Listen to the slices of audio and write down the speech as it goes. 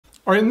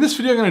All right, in this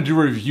video, I'm going to do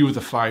a review of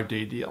the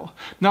 5-day deal.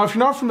 Now, if you're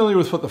not familiar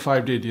with what the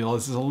 5-day deal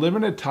is, it's a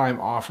limited time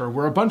offer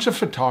where a bunch of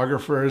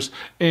photographers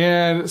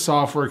and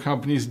software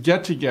companies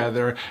get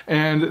together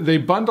and they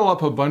bundle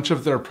up a bunch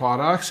of their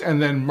products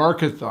and then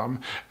market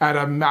them at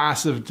a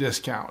massive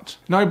discount.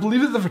 Now, I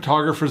believe that the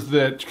photographers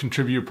that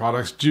contribute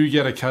products do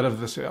get a cut of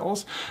the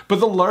sales, but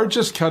the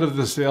largest cut of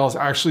the sales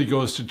actually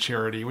goes to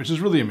charity, which is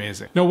really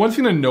amazing. Now, one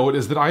thing to note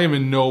is that I am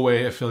in no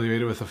way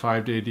affiliated with the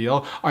 5-day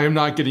deal. I am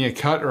not getting a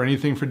cut or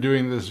anything for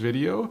doing this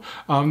video.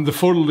 The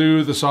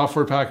Photerloo, the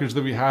software package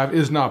that we have,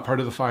 is not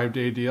part of the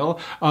 5-day deal.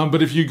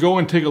 But if you go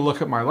and take a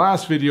look at my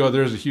last video,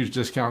 there's a huge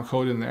discount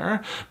code in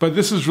there. But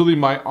this is really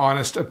my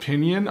honest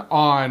opinion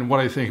on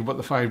what I think about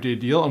the 5-day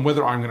deal and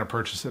whether I'm going to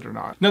purchase it or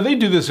not. Now, they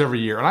do this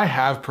every year, and I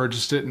have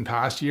purchased it in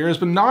past years,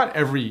 but not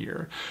every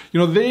year. You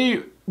know,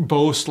 they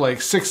boast like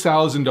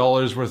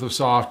 $6,000 worth of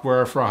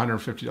software for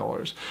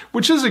 $150,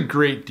 which is a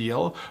great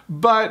deal,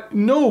 but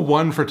no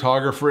one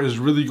photographer is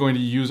really going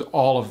to use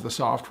all of the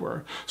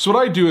software. So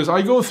what I do is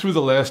I go through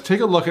the list, take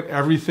a look at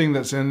everything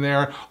that's in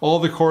there, all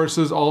the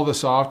courses, all the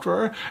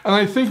software, and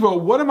I think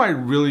about what am I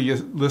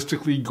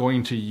realistically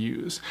going to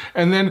use?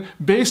 And then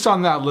based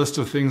on that list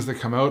of things that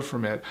come out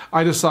from it,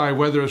 I decide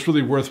whether it's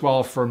really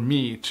worthwhile for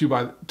me to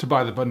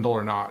buy the bundle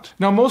or not.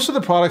 Now, most of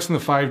the products in the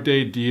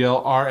 5-day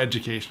deal are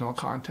educational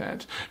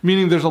content,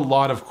 meaning there's a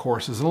lot of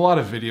courses and a lot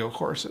of video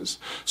courses.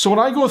 So when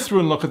I go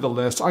through and look at the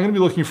list, I'm going to be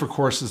looking for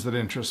courses that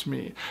interest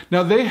me.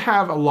 Now, they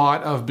have a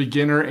lot of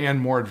beginner and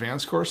more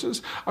advanced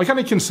courses. I kind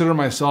of consider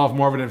myself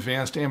more of an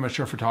advanced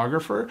amateur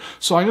photographer,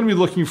 so I'm going to be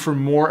looking for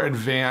more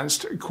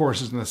advanced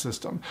courses in the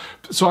system.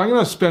 So I'm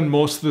going to spend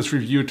most of this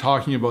review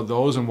talking about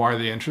those and why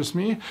they interest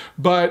me.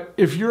 But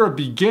if you're a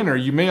beginner,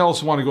 you may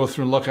also want to go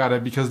through and look at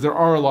it because there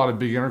are a lot of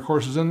beginner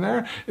courses in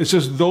there. It's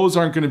just those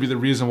aren't going to be the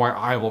reason why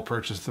I will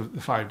purchase the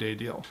 5-day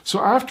deal.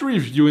 So after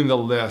reviewing the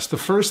list, the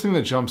first thing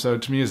that jumps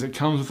out to me is it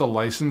comes with a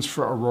license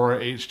for Aurora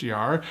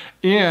HDR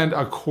and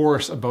a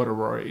course about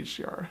Aurora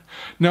HDR.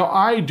 Now,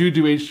 I do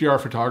HDR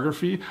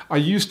photography. I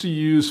used to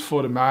use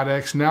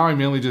Photomatix. Now I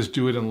mainly just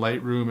do it in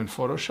Lightroom and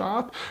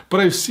Photoshop, but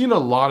I've seen a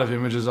lot of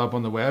images up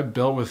on the web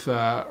built with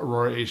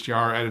Aurora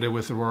HDR, edited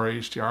with Aurora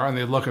HDR, and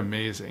they look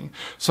amazing.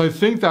 So I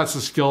think that's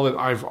a skill that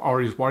I've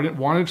always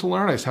wanted to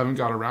learn. I just haven't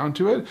got around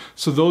to it.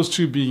 So those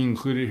two being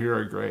included here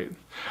are great.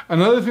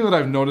 Another thing that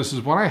I've noticed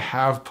is when I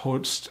have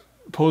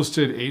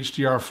posted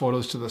HDR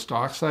photos to the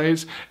stock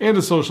sites and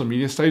to social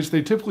media sites,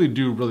 they typically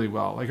do really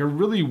well. Like a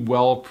really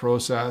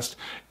well-processed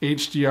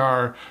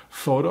HDR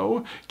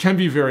photo can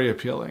be very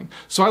appealing.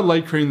 So I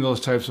like creating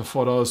those types of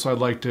photos, so I'd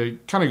like to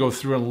kind of go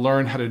through and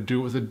learn how to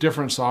do it with a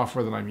different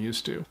software than I'm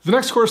used to. The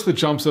next course that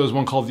jumps out is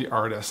one called The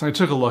Artist. And I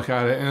took a look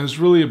at it, and it's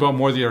really about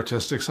more the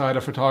artistic side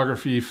of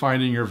photography,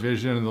 finding your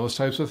vision and those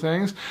types of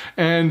things.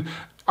 And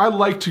I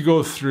like to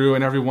go through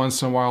and every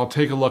once in a while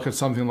take a look at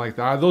something like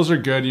that. Those are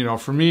good, you know,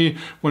 for me,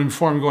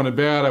 before I'm going to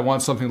bed, I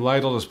want something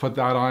light, I'll just put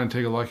that on and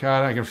take a look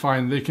at it. I can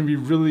find they can be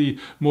really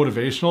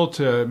motivational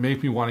to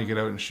make me want to get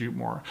out and shoot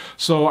more.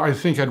 So I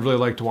think I'd really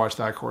like to watch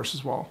that course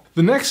as well.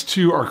 The next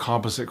two are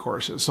composite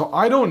courses. So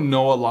I don't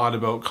know a lot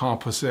about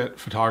composite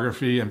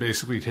photography and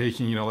basically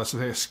taking, you know, let's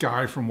say a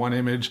sky from one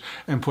image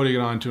and putting it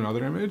onto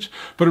another image,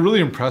 but it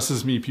really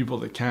impresses me people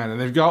that can. And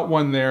they've got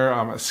one there,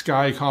 a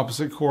sky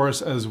composite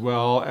course as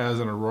well as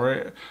an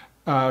Aurora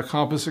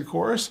composite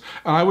course,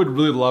 and I would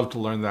really love to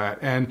learn that.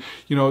 And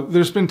you know,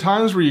 there's been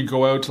times where you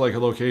go out to like a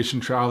location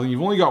traveling,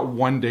 you've only got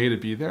one day to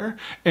be there,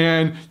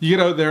 and you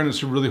get out there and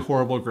it's a really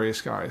horrible gray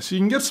sky. So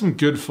you can get some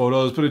good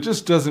photos, but it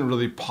just doesn't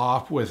really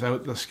pop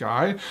without the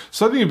sky.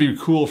 So I think it'd be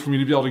cool for me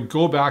to be able to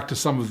go back to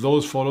some of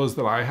those photos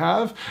that I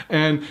have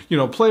and, you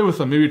know, play with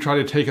them, maybe try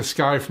to take a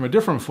sky from a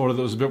different photo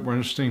that was a bit more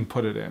interesting,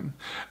 put it in.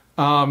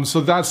 So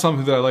that's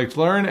something that I like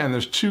to learn, and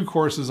there's two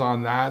courses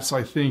on that, so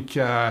I think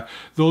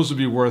those would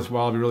be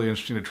worthwhile, it'd be really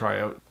interesting to try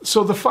out.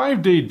 So the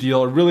 5-day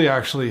deal really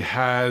actually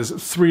has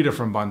 3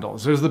 different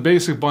bundles. There's the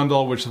basic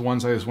bundle, which is the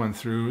ones I just went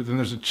through, then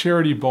there's a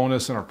charity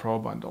bonus and a pro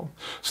bundle.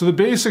 So the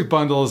basic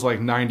bundle is like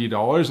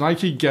 $90, and I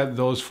could get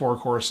those 4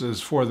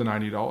 courses for the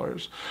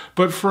 $90.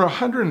 But for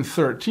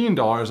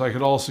 $113, I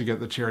could also get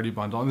the charity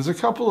bundle, and there's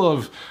a couple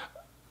of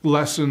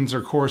lessons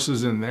or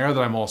courses in there that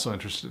I'm also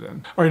interested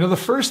in. All right, now the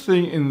first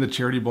thing in the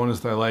charity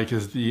bonus that I like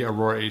is the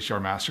Aurora HDR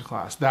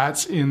Masterclass.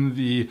 That's in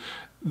the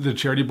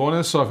charity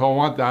bonus, so if I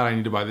want that, I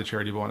need to buy the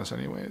charity bonus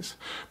anyways.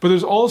 But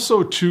there's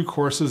also 2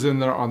 courses in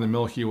there on the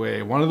Milky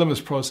Way. One of them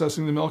is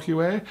processing the Milky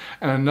Way,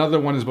 and another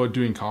one is about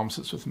doing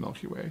composites with the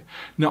Milky Way.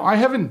 Now, I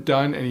haven't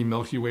done any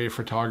Milky Way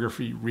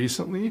photography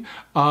recently,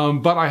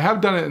 but I have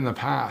done it in the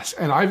past,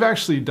 and I've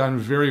actually done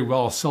very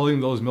well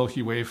selling those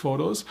Milky Way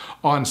photos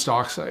on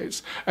stock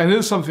sites. And it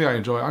is something I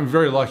enjoy. I'm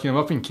very lucky. I'm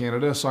up in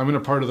Canada, so I'm in a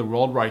part of the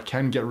world where I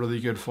can get really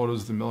good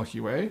photos of the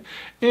Milky Way.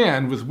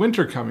 And with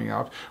winter coming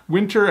up,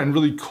 winter and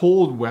really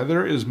cold cold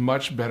weather is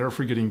much better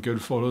for getting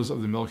good photos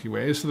of the Milky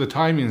Way, so the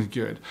timing is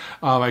good.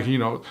 I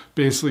can,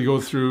 basically go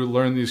through,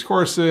 learn these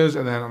courses,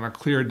 and then on a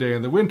clear day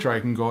in the winter, I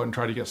can go out and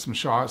try to get some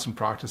shots and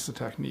practice the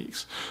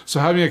techniques. So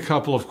having a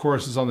couple of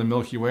courses on the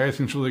Milky Way, I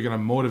think is really going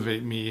to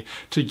motivate me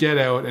to get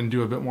out and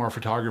do a bit more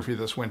photography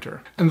this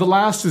winter. And the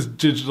last is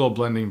digital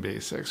blending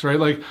basics, right?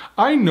 Like,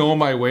 I know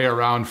my way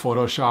around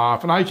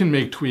Photoshop and I can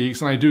make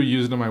tweaks and I do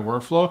use it in my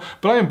workflow,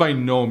 but I am by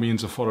no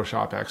means a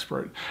Photoshop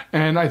expert.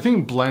 And I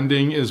think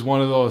blending is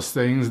one of those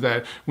things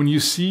that when you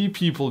see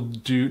people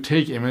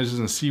take images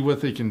and see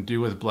what they can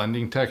do with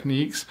blending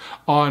techniques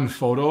on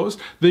photos,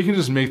 they can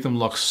just make them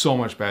look so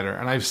much better.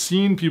 And I've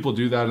seen people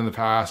do that in the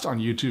past on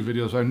YouTube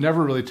videos, but I've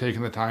never really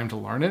taken the time to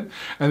learn it.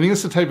 And I think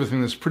it's the type of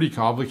thing that's pretty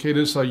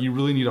complicated, so you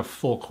really need a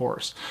full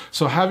course.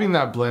 So having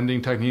that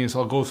blending techniques,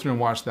 I'll go through and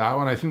watch that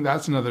one. I think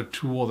that's another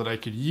tool that I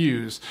could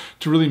use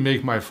to really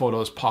make my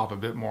photos pop a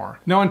bit more.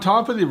 Now, on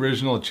top of the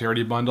original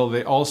charity bundle,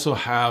 they also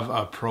have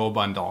a pro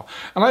bundle.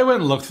 And I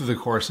went and looked through the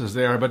courses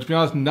there, but to be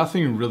honest,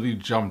 nothing really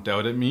jumped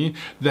out at me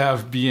that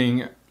of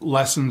being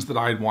lessons that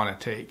I'd want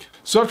to take.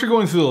 So after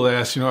going through the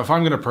list, if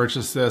I'm going to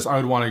purchase this, I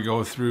would want to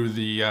go through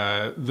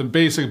the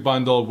basic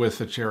bundle with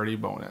the charity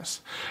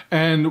bonus.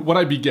 And what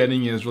I'd be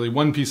getting is really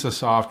one piece of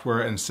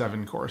software and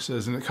 7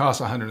 courses, and it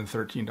costs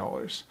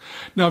 $113.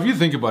 Now, if you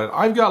think about it,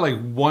 I've got like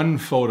one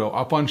photo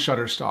up on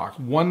Shutterstock,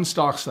 one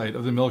stock site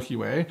of the Milky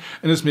Way,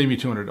 and it's made me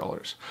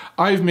 $200.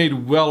 I've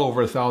made well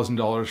over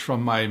 $1,000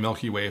 from my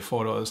Milky Way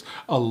photos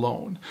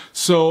alone.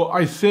 So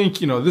I think,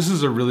 this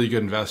is a really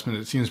good investment.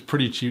 It seems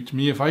pretty cheap to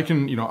me. If I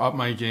can, up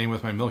my game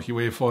with my Milky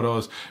Way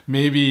photos,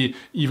 maybe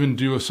even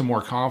do some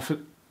more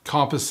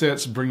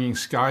composites, bringing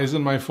skies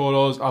in my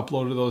photos,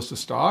 uploaded those to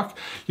stock,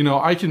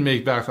 I can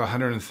make back the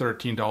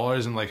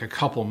 $113 in like a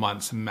couple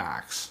months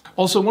max.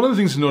 Also, one of the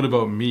things to note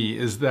about me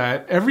is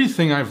that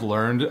everything I've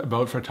learned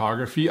about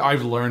photography,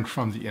 I've learned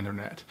from the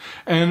internet.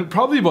 And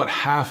probably about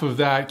half of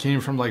that came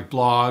from like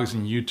blogs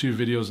and YouTube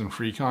videos and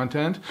free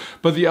content,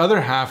 but the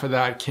other half of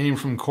that came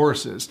from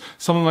courses.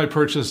 Some of them I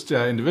purchased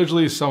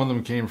individually, some of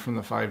them came from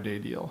the 5-day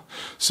deal.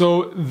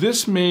 So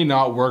this may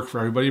not work for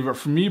everybody, but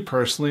for me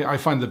personally, I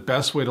find the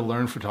best way to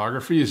learn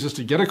photography is just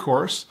to get a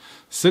course,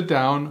 sit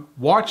down,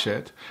 watch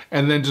it,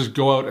 and then just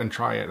go out and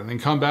try it. And then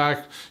come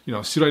back,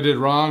 see what I did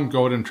wrong,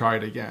 go out and try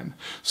it again.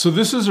 So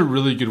this is a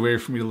really good way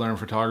for me to learn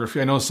photography.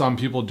 I know some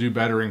people do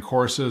better in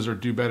courses or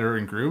do better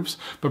in groups,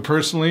 but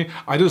personally,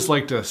 I just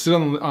like to sit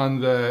on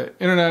the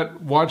internet,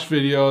 watch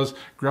videos,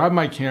 grab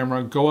my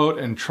camera, go out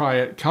and try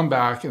it, come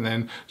back, and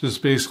then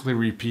just basically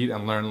repeat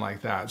and learn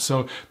like that.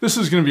 So this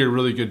is going to be a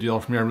really good deal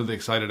for me. I'm really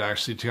excited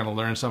actually to kind of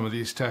learn some of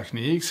these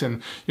techniques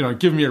and,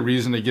 give me a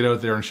reason to get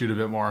out there and shoot a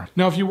bit more.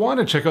 Now, if you want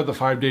to check out the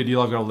 5-day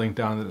deal, I've got a link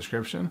down in the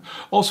description.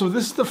 Also, if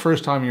this is the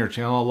first time on your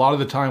channel, a lot of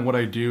the time what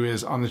I do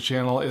is on the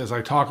channel is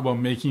I talk about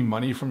making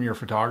money from your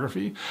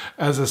photography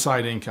as a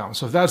side income.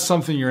 So if that's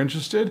something you're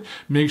interested,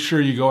 make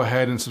sure you go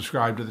ahead and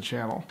subscribe to the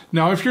channel.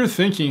 Now, if you're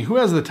thinking, who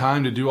has the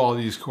time to do all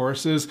these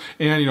courses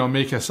and,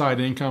 make a side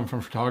income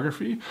from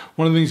photography?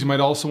 One of the things you might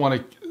also want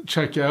to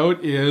check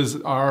out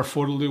is our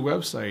Photerloo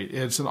website.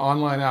 It's an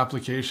online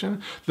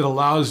application that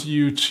allows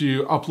you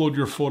to upload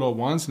your photo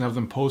once and have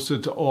them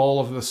posted to all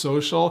of the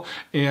social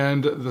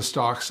and the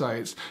stock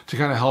sites to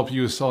kind of help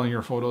you with selling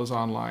your photos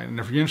online. And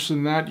if you're interested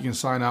in that, you can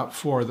sign up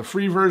for the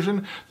free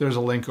version. There's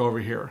a link over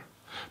here.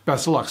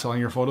 Best of luck selling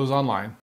your photos online.